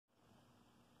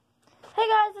Hey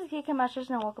guys, it's KK Masters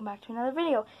and welcome back to another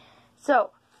video.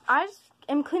 So, I just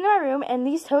am cleaning my room and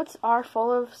these totes are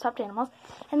full of stuffed animals.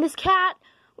 And this cat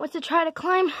wants to try to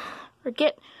climb or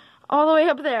get all the way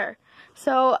up there.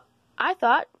 So, I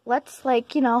thought, let's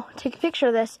take a picture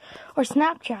of this. Or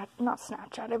Snapchat, not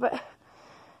Snapchat it, but a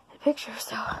picture.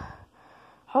 So,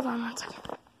 hold on 1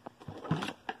 second.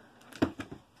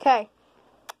 Okay,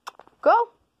 go.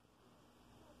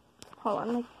 Hold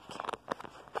on, the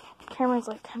camera's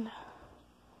kind of...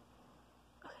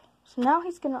 So now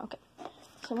he's gonna,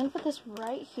 so I'm gonna put this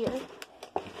right here.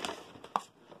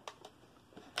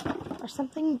 Or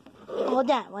something, hold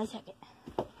on 1 second.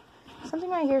 Something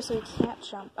right here so he can't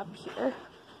jump up here.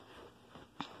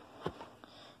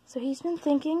 So he's been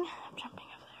thinking of jumping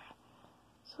up there.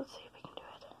 So let's see if we can do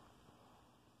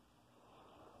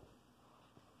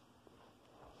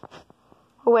it.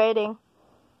 We're waiting.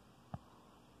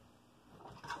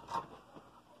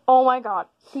 Oh my god,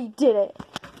 he did it.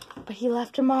 But he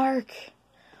left a mark.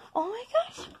 Oh my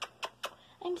gosh.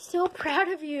 I'm so proud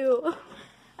of you.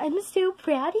 I'm so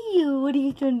proud of you. What do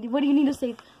you need to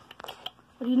say?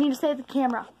 What do you need to say to the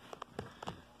camera?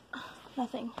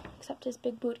 Nothing, except his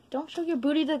big booty. Don't show your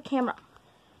booty to the camera.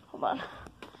 Hold on.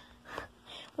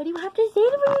 What do you have to say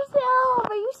to yourself?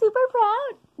 Are you super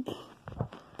proud?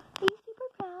 Are you super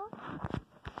proud?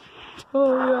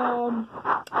 Oh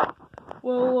yeah,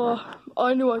 well,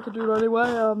 I knew I could do it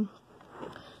anyway.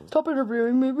 Stop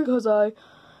interviewing me because I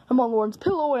am on Lauren's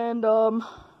pillow and,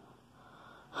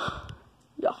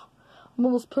 yeah. I'm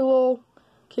on this pillow.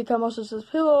 KK Masters'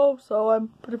 pillow, so I'm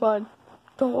pretty fine.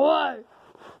 Don't lie!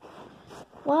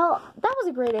 Well, that was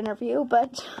a great interview,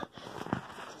 but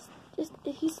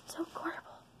he's so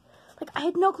adorable. I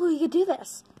had no clue you could do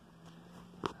this.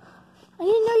 I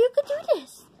didn't know you could do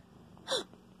this.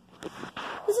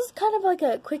 This is kind of like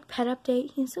a quick pet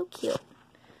update. He's so cute.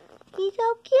 He's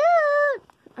so cute.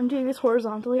 I'm doing this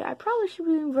horizontally. I probably should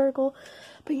be doing vertical,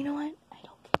 but you know what? I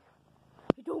don't care.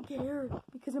 I don't care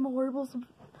because I'm a horrible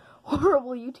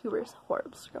YouTuber,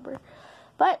 horrible scrubber.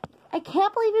 But I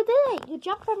can't believe you did it. You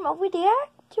jumped from over there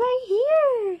to right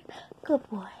here. Good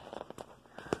boy.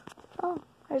 Oh,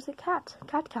 there's a cat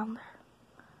calendar.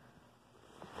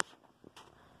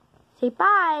 Say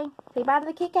bye. Say bye to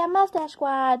the KK Mustache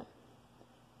Squad.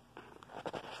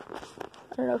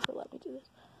 I don't know if he'll let me do this.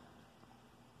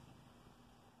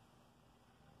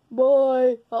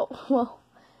 Bye. Oh, well.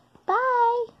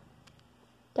 Bye.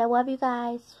 I love you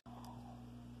guys.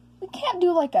 We can't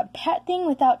do a pet thing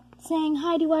without saying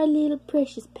hi to our little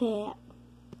precious pet.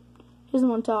 He doesn't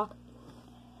want to talk.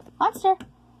 Monster.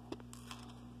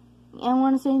 You don't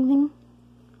want to say anything?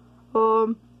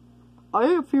 I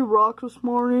ate a few rocks this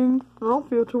morning. I don't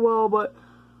feel too well, but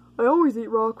I always eat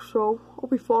rocks, so I'll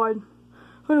be fine.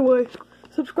 Anyway,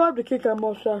 subscribe to KK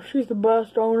Mustache. She's the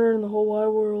best owner in the whole wide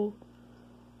world.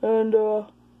 And,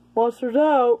 monsters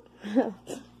out.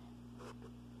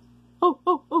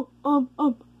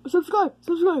 Subscribe.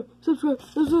 That's what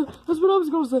I was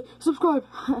gonna say. Subscribe.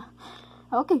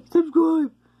 Okay.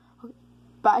 Subscribe. Okay.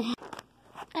 Bye.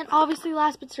 And obviously,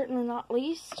 last but certainly not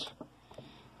least,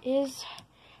 is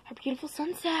our beautiful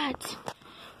sunset.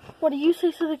 What do you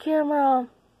say to the camera?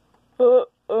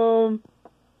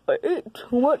 I ate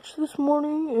too much this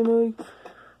morning, and I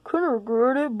kind of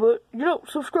regret it, but,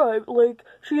 subscribe.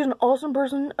 She's an awesome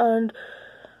person, and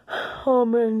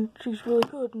she's really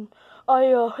good, and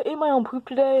I, ate my own poop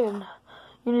today, and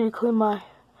you need to clean my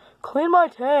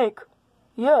tank.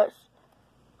 Yes.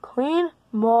 Clean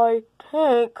my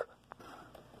tank.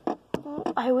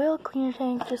 I will clean your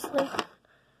tank, it's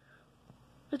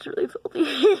really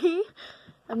filthy.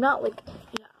 I'm not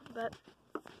yeah, but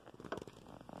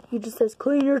he just says,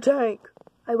 clean your tank.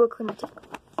 I will clean my tank.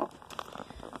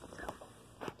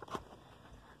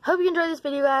 Hope you enjoyed this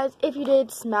video, guys. If you did,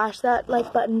 smash that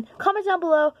like button. Comment down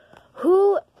below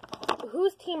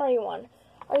whose team are you on?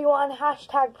 Are you on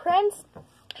hashtag Prince,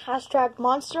 hashtag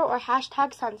Monster, or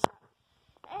hashtag Sunset?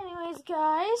 Anyways,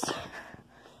 guys,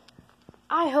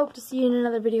 I hope to see you in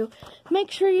another video.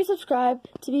 Make sure you subscribe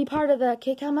to be part of the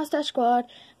KK Mustache Squad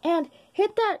and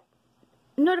hit that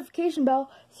notification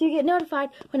bell so you get notified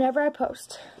whenever I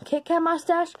post. KK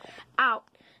Mustache out.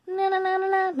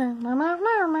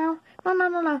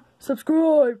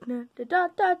 Subscribe.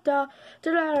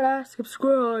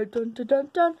 Subscribe. Dun, dun, dun,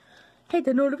 dun. Hit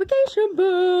the notification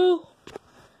bell.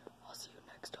 I'll see you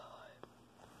next time.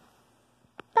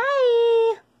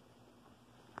 Bye.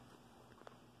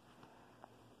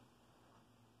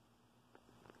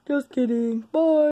 Just kidding. Bye.